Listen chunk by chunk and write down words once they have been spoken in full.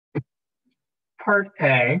part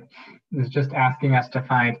A is just asking us to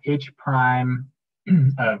find h prime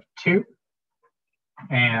of 2.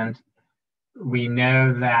 And we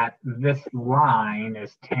know that this line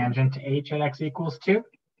is tangent to h at x equals 2.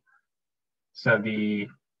 So the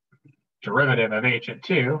derivative of h at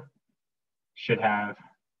 2 should have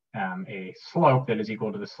a slope that is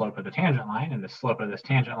equal to the slope of the tangent line, and the slope of this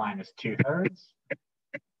tangent line is 2/3.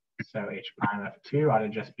 So h prime of 2 ought to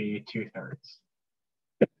just be 2/3.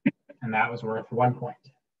 And that was worth 1 point.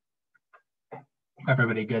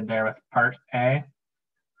 Everybody good there with part A?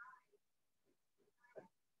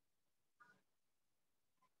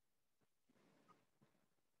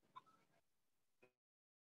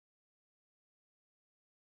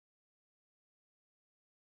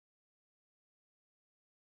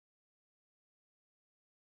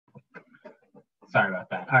 Sorry about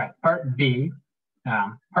that. All right, part B.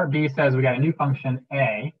 Part B says we got a new function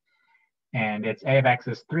A, and its a of x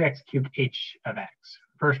is 3x cubed h of x.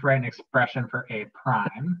 First, write an expression for a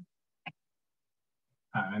prime,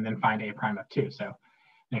 and then find a prime of 2. So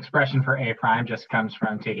an expression for a prime just comes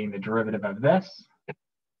from taking the derivative of this,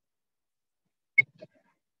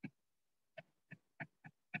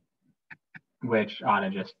 which ought to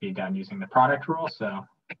just be done using the product rule. So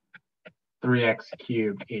 3x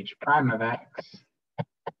cubed h prime of x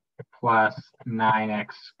plus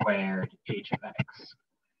 9x squared h of x.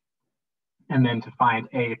 And then to find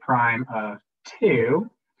a prime of 2,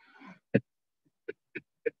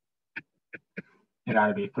 it ought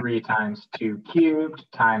to be 3 times 2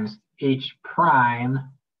 cubed times h prime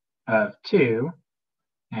of 2.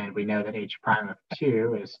 And we know that h prime of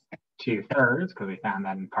 2 is 2/3 because we found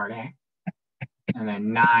that in part A. And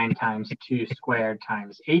then 9 times 2 squared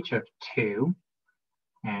times h of 2.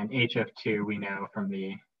 And h of 2 we know from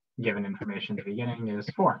the given information at the beginning is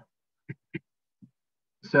 4.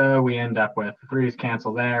 So we end up with 3's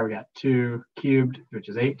cancel there. We got 2 cubed, which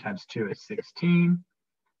is 8, times 2 is 16.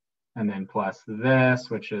 And then plus this,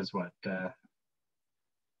 which is what?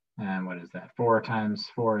 And what is that? 4 times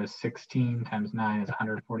 4 is 16, times 9 is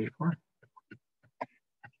 144.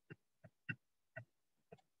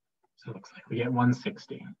 So it looks like we get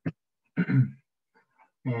 160.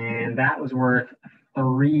 And that was worth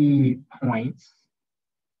 3 points.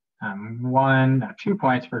 2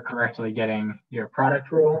 points for correctly getting your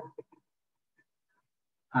product rule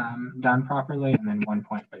done properly, and then 1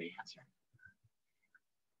 point for the answer.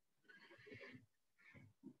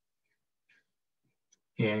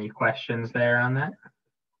 Any questions there on that?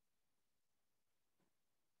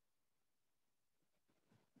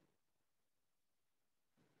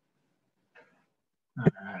 All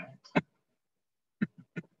right.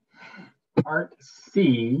 Part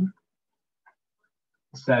C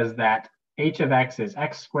says that h of x is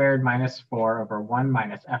x squared minus 4 over 1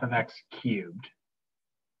 minus f of x cubed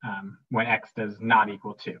when x does not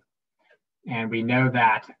equal 2. And we know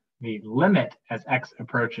that the limit as x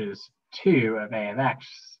approaches 2 of a of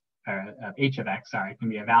x, or of h of x, sorry, can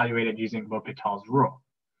be evaluated using L'Hopital's rule.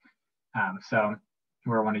 So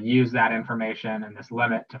we want to use that information and this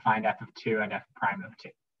limit to find f of 2 and f prime of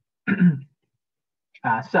 2.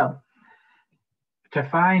 So to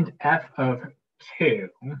find f of 2,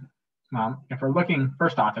 well, if we're looking,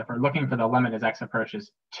 first off, if we're looking for the limit as x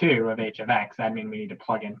approaches 2 of h of x, that'd mean we need to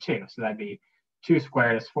plug in 2. So that'd be 2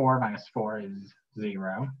 squared is 4 minus 4 is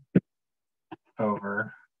 0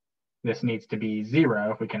 over, this needs to be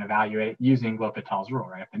 0 if we can evaluate it using L'Hopital's rule,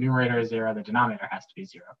 right? If the numerator is 0, the denominator has to be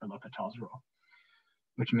 0 for L'Hopital's rule,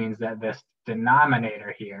 which means that this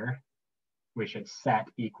denominator here, we should set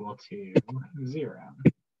equal to 0.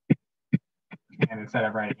 And instead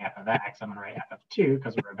of writing f of x, I'm going to write f of 2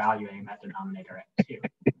 because we're evaluating that denominator at 2.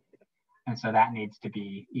 And so that needs to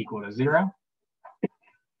be equal to 0.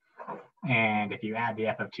 And if you add the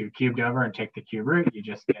f of 2 cubed over and take the cube root, you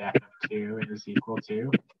just get f of 2 is equal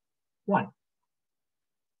to 1.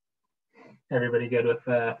 Everybody good with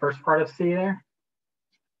the first part of C there?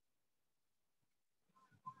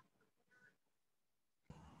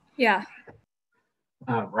 Yeah.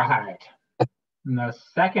 All right. And the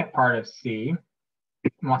second part of C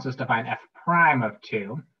wants us to find f prime of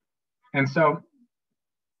 2. And so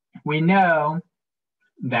we know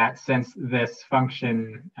that since this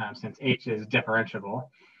function, since h is differentiable,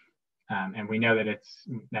 and we know that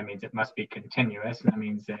that means it must be continuous. That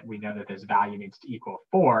means that we know that this value needs to equal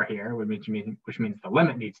 4 here, which means the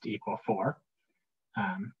limit needs to equal 4.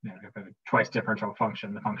 If a twice differential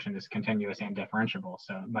function, the function is continuous and differentiable,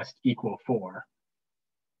 so it must equal 4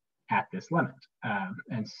 at this limit.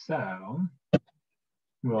 And so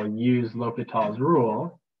we'll use L'Hopital's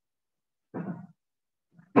rule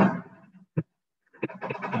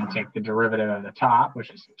and take the derivative of the top, which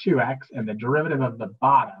is 2x, and the derivative of the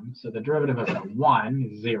bottom, so the derivative of the 1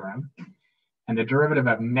 is 0, and the derivative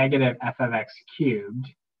of negative f of x cubed,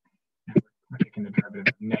 we're taking the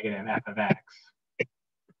derivative of negative f of x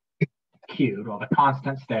cubed, well, the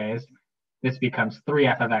constant stays, this becomes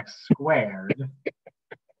 3f of x squared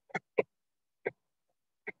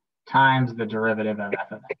times the derivative of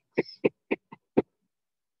f of x.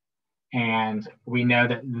 And we know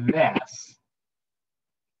that this,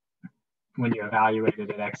 when you evaluate it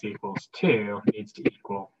at x equals 2, needs to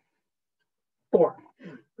equal 4,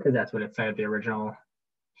 because that's what it said at the original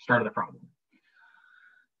start of the problem.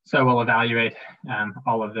 So we'll evaluate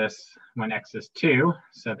all of this when x is 2.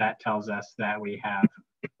 So that tells us that we have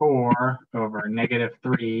 4 over negative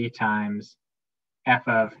 3 times f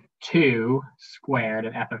of 2 squared,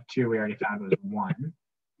 and f of 2 we already found was 1.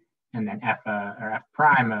 And then f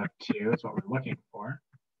prime of 2 is what we're looking for.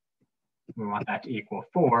 We want that to equal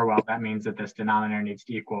 4. Well, that means that this denominator needs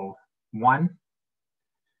to equal 1.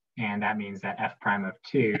 And that means that f prime of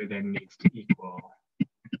 2 then needs to equal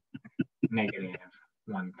negative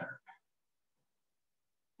 1/3.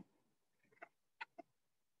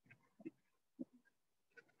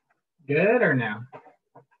 Good or no?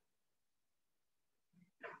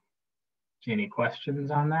 Any questions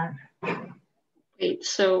on that? Wait,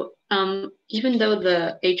 so even though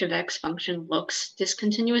the h of x function looks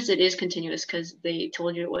discontinuous, it is continuous because they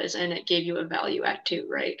told you it was, and it gave you a value at 2,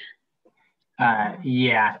 right?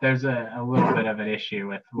 Yeah, there's a little bit of an issue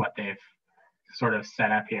with what they've sort of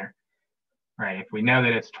set up here, right? If we know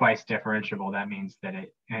that it's twice differentiable, that means that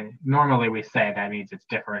normally we say that means it's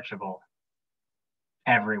differentiable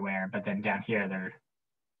everywhere, but then down here they're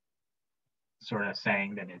sort of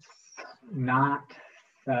saying that it's not.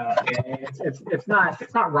 So it's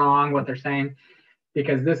not wrong what they're saying,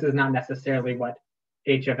 because this is not necessarily what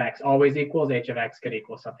h of x always equals. H of x could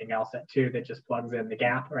equal something else at 2 that just plugs in the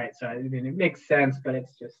gap, right? So I mean, it makes sense, but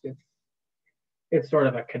it's sort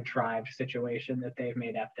of a contrived situation that they've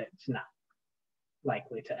made up that's not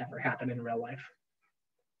likely to ever happen in real life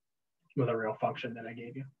with a real function that I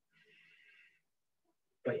gave you.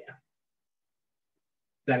 But yeah.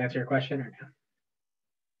 Does that answer your question or no?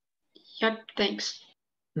 Yep, thanks.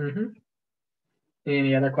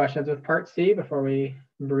 Any other questions with part C before we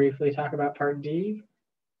briefly talk about part D?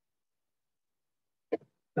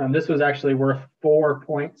 This was actually worth 4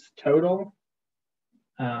 points total.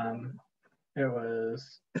 It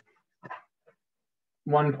was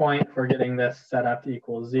 1 point for getting this set up to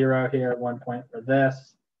equal 0 here, 1 point for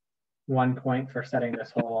this, 1 point for setting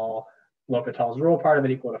this whole L'Hopital's rule part of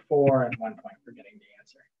it equal to 4, and 1 point for getting the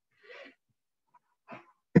answer.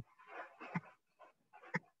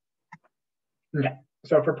 Okay,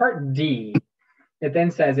 so for part D, it then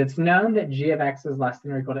says it's known that g of x is less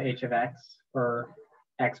than or equal to h of x for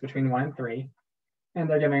x between 1 and 3. And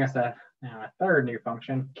they're giving us a third new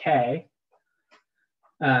function, k.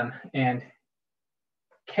 And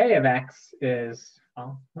k of x is,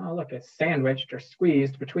 oh look, it's sandwiched or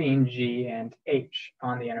squeezed between g and h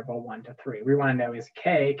on the interval 1 to 3. We want to know, is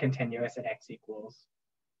k continuous at x equals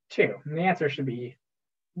 2? And the answer should be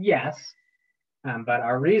yes. But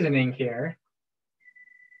our reasoning here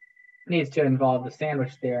needs to involve the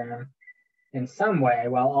sandwich theorem in some way,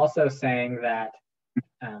 while also saying that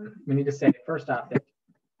we need to say first off that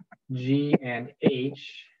g and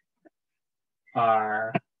h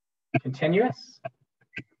are continuous.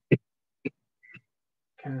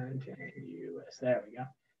 There we go.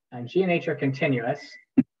 And g and h are continuous.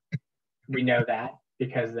 We know that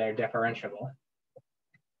because they're differentiable.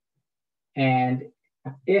 And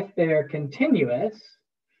if they're continuous,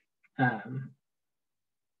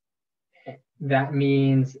 that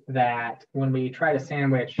means that when we try to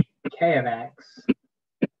sandwich k of x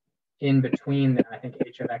in between them, I think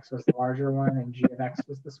h of x was the larger one and g of x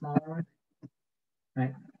was the smaller one,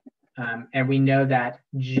 right? And we know that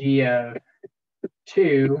g of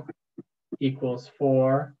 2 equals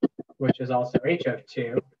 4, which is also h of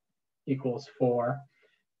 2 equals 4.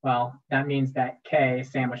 Well, that means that k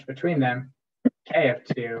sandwiched between them, k of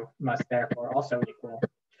 2 must therefore also equal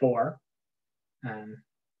 4.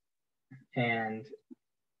 And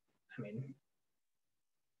I mean,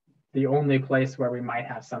 the only place where we might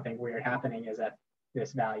have something weird happening is at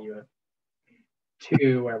this value of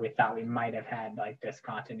 2, where we thought we might have had like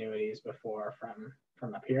discontinuities before from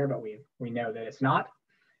up here, but we know that it's not.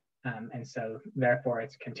 And so therefore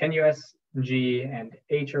it's continuous. G and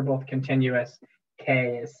h are both continuous.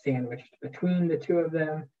 K is sandwiched between the two of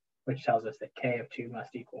them, which tells us that k of 2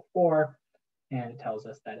 must equal 4. And it tells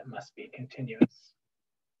us that it must be continuous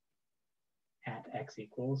at x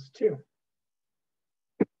equals 2.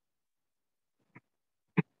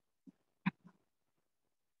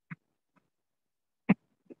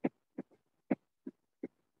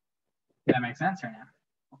 that make sense or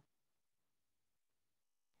no?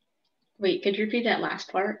 Wait, could you repeat that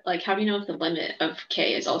last part? Like, how do you know if the limit of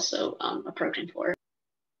k is also approaching 4?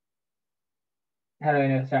 How do I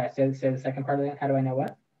know? Sorry, say the second part of that. How do I know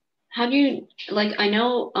what? How do you, like, I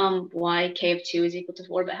know why k of 2 is equal to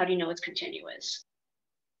 4, but how do you know it's continuous?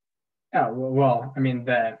 Oh, well, I mean,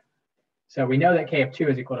 so we know that k of 2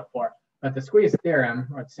 is equal to 4, but the squeeze theorem,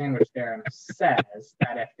 or the sandwich theorem, says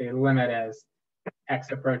that if the limit as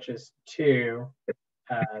x approaches 2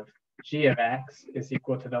 of g of x is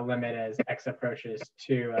equal to the limit as x approaches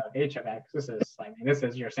 2 of h of x, this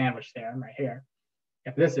is your sandwich theorem right here.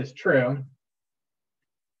 If this is true,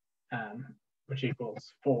 which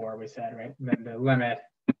equals 4, we said, right? Then the limit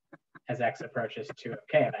as x approaches 2 of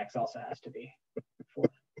k of x also has to be 4.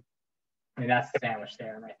 I mean, that's the sandwich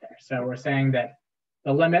theorem right there. So we're saying that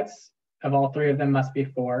the limits of all three of them must be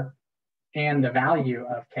 4, and the value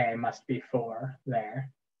of k must be 4 there.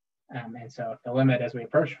 And so if the limit as we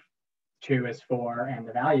approach 2 is 4, and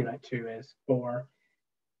the value at 2 is 4,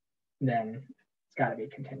 then it's got to be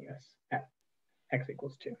continuous at x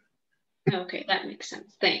equals 2. Okay, that makes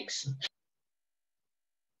sense. Thanks.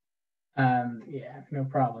 Yeah, no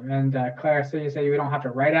problem. And Claire, so you say we don't have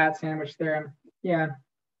to write out sandwich theorem? Yeah,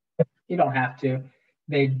 you don't have to.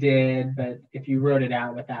 They did, but if you wrote it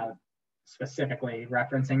out without specifically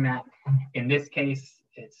referencing that, in this case,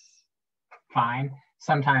 it's fine.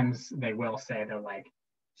 Sometimes they will say they'll like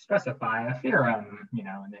specify a theorem,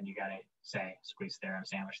 and then you got to say squeeze theorem,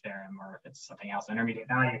 sandwich theorem, or if it's something else, intermediate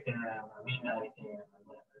value theorem, or mean value theorem,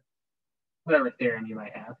 or whatever theorem you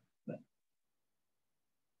might have.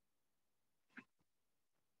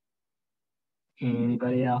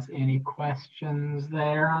 Anybody else? Any questions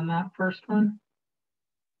there on that first one?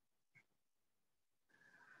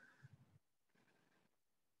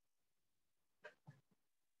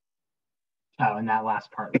 Oh, and that last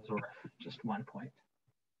part was worth just 1 point.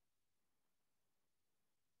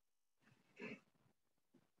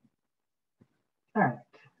 All right.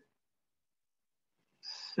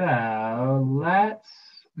 So let's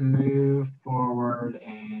move forward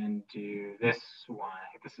and do this one.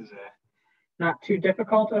 I think this is not too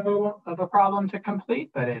difficult of a problem to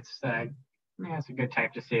complete, but it's it's a good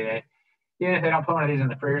type to see that. Even if they don't put one of these in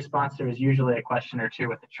the free response, there is usually a question or two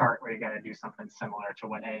with the chart where you got to do something similar to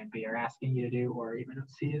what A and B are asking you to do, or even what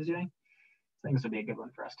C is doing. I think this would be a good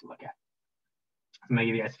one for us to look at. I'm going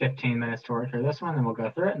to give you guys 15 minutes to work through this one, and we'll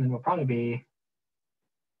go through it, and then we'll probably be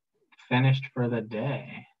finished for the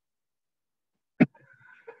day.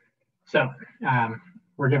 So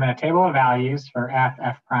we're given a table of values for f,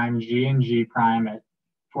 f prime, g, and g prime at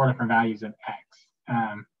 4 different values of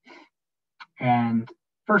x. And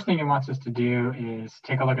first thing it wants us to do is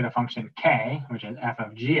take a look at a function k, which is f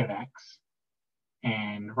of g of x,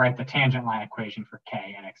 and write the tangent line equation for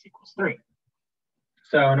k at x equals 3.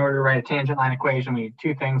 So in order to write a tangent line equation, we need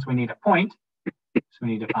two things. We need a point. So we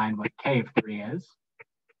need to find what k of 3 is,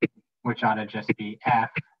 which ought to just be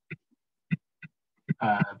f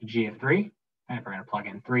of g of 3. And if we're going to plug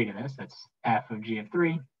in 3 to this, that's f of g of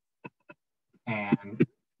 3. And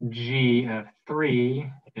g of 3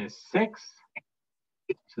 is 6.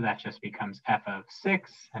 So that just becomes f of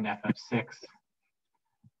 6, and f of 6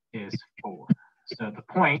 is 4. So the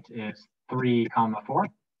point is 3, 4.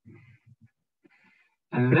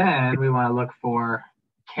 And then we want to look for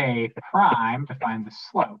k prime to find the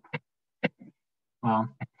slope. Well,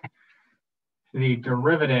 the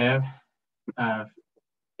derivative of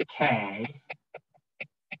k,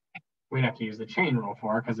 we'd have to use the chain rule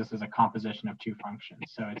for because this is a composition of two functions.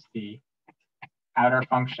 So it's the outer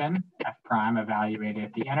function, f prime evaluated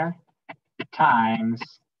at the inner, times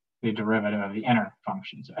the derivative of the inner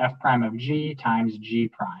function. So f prime of g times g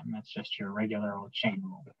prime. That's just your regular old chain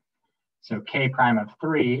rule. So k prime of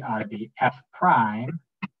 3 ought to be f prime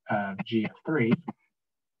of g of 3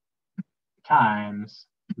 times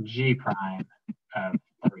g prime of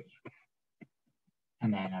 3.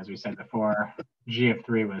 And then, as we said before, g of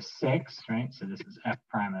 3 was 6, right? So this is f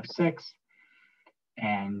prime of 6.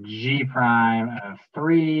 And g prime of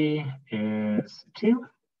 3 is 2.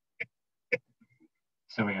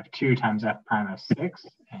 So we have 2 times f prime of 6,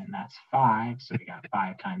 and that's 5. So we got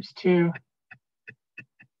 5 times 2,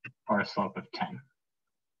 or a slope of 10.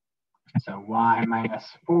 So y minus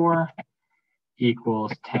 4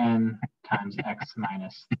 equals 10 times x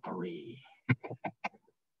minus 3.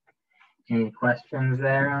 Any questions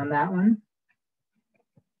there on that one?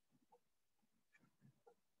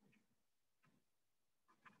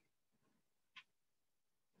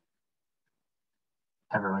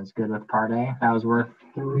 Everyone's good with part A. That was worth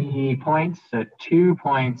 3 points. So 2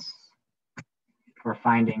 points for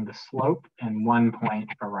finding the slope and 1 point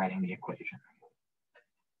for writing the equation.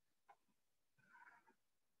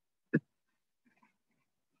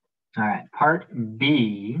 All right, part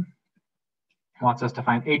B wants us to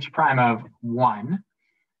find h prime of 1.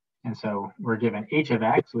 And so we're given h of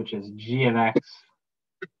x, which is g of x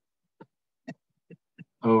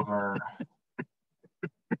over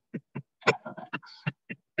f of x.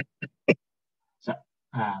 So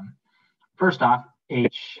first off,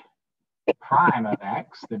 h prime of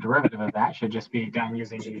x, the derivative of that should just be done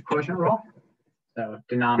using the quotient rule. So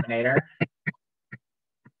denominator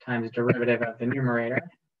times derivative of the numerator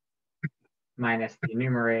minus the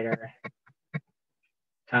numerator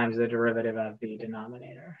times the derivative of the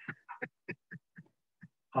denominator,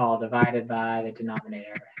 all divided by the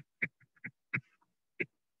denominator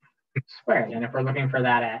squared. And if we're looking for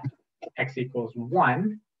that at x equals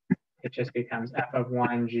 1, it just becomes f of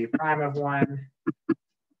 1 g prime of 1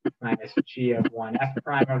 minus g of 1 f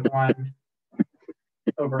prime of 1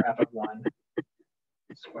 over f of 1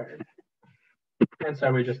 squared. And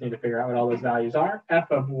so we just need to figure out what all those values are. F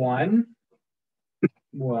of 1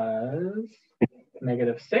 was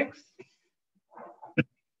 -6.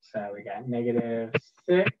 So we got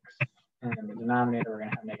 -6, and in the denominator, we're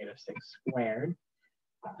going to have -6 squared.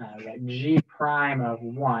 We got g prime of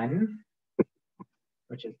 1,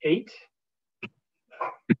 which is 8,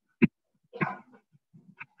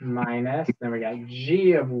 minus, then we got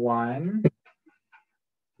g of 1,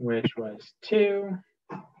 which was 2,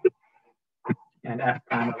 and f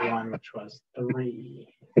prime of 1, which was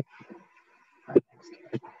 3. Right,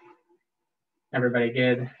 everybody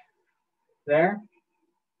good there?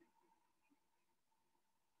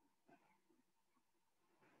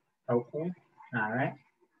 Hopefully. All right.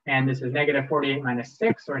 And this is -48 minus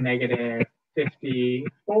 6, or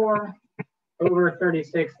 -54 over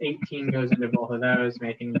 36. 18 goes into both of those,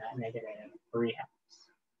 making that -3/2.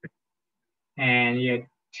 And you had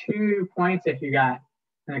 2 points if you got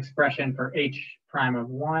an expression for h prime of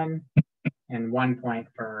 1, and 1 point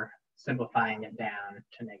for simplifying it down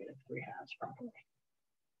to -3/2 properly.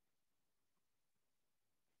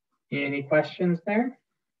 Any questions there?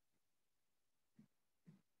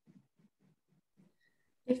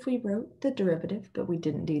 If we wrote the derivative, but we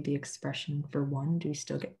didn't do the expression for 1, do we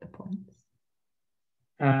still get the points?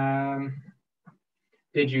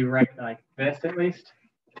 Did you write like this at least?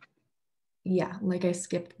 Yeah, like I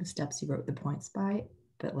skipped the steps you wrote the points by,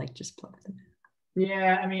 but like just plugged them in.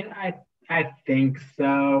 Yeah, I mean, I think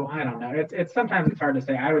so. I don't know. It's sometimes it's hard to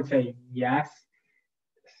say. I would say yes.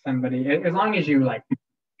 Somebody, as long as you like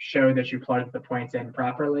show that you plugged the points in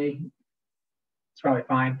properly, it's probably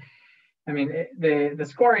fine. I mean, the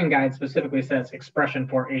scoring guide specifically says expression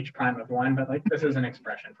for h prime of 1, but like this is an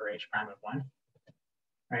expression for h prime of 1,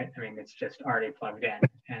 right? I mean, it's just already plugged in,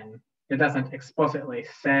 and it doesn't explicitly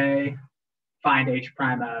say find h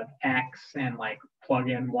prime of x and like plug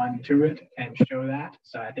in 1 to it and show that.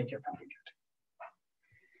 So I think you're probably good.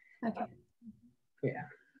 Okay. Yeah.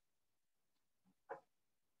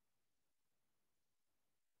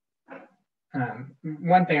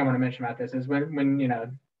 One thing I want to mention about this is when you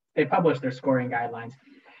know they publish their scoring guidelines,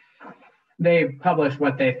 they publish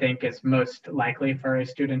what they think is most likely for a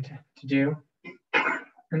student to do.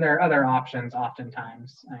 And there are other options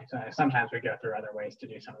oftentimes. Sometimes we go through other ways to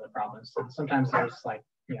do some of the problems. And sometimes there's like,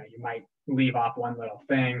 you know, you might leave off one little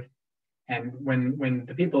thing. And when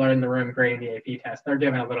the people are in the room grading the AP test, they're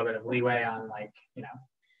given a little bit of leeway on like,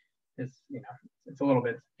 it's a little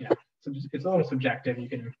bit, it's a little subjective.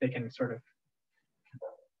 They can sort of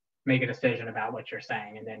make a decision about what you're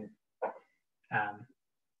saying. And then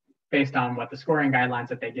based on what the scoring guidelines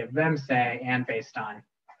that they give them say, and based on,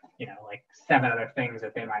 like 7 other things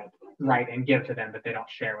that they might write and give to them that they don't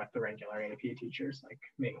share with the regular AP teachers like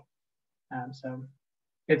me. So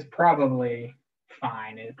it's probably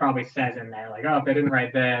fine. It probably says in there like, oh, if they didn't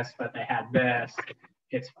write this, but they had this,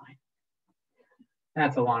 it's fine.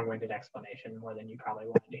 That's a long-winded explanation, more than you probably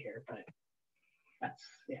wanted to hear, but that's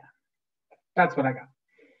what I got.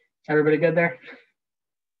 Everybody good there?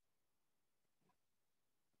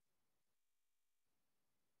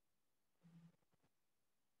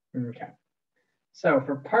 Okay. So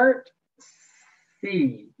for part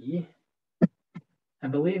C, I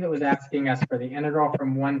believe it was asking us for the integral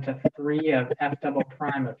from 1 to 3 of f double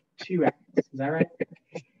prime of 2x. Is that right?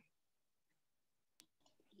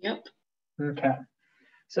 Yep. Okay.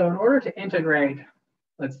 So in order to integrate,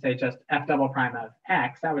 let's say just f double prime of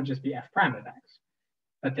x, that would just be f prime of x.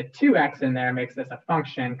 But the 2x in there makes this a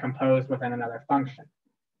function composed within another function.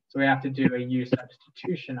 So we have to do a u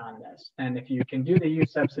substitution on this. And if you can do the u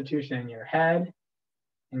substitution in your head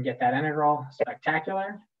and get that integral,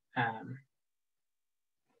 spectacular.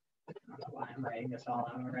 don't know why I'm writing this all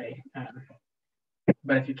out already.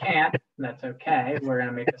 But if you can't, that's okay. We're going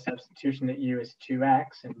to make the substitution that u is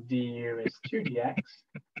 2x and du is 2dx.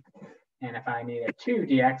 And if I need a 2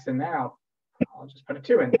 dx in there, I'll just put a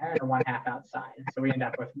 2 in there and a 1/2 outside. So we end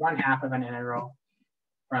up with 1/2 of an integral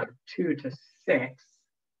from 2 to 6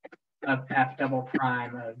 of f double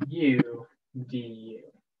prime of u du.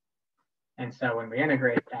 And so when we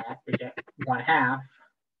integrate that, we get 1/2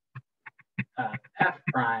 of f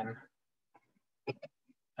prime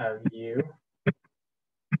of u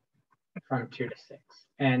from 2 to 6.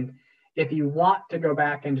 And if you want to go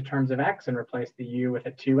back into terms of x and replace the u with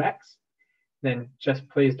a 2x, then just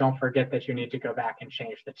please don't forget that you need to go back and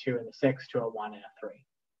change the 2 and the 6 to a 1 and a 3.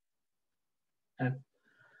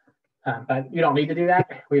 But you don't need to do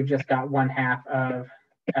that. We've just got 1/2 of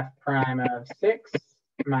f prime of 6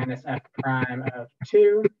 minus f prime of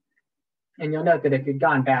 2. And you'll note that if you'd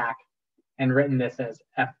gone back and written this as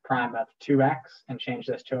f prime of 2x and changed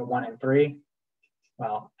this to a 1 and 3,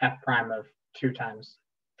 well, f prime of 2 times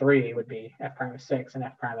 3 would be f prime of 6, and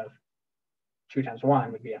f prime of 2 times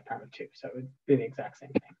 1 would be f prime of 2. So it would be the exact same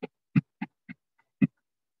thing.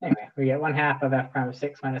 Anyway, we get 1/2 of f prime of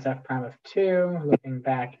 6 minus f prime of 2. Looking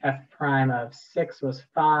back, f prime of 6 was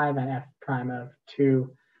 5, and f prime of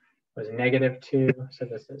 2 was -2. So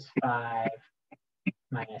this is 5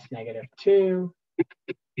 minus -2,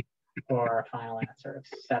 for a final answer of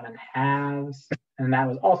 7/2. And that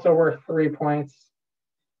was also worth 3 points.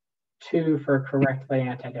 2 for correctly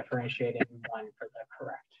anti-differentiating, 1 for the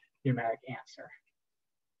correct numeric answer.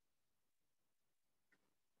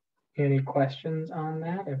 Any questions on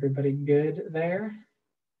that? Everybody good there?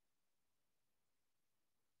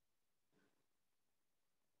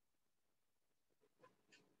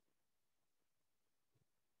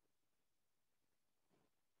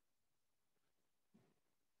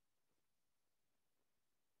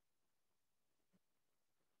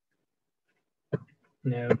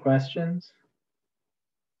 No questions?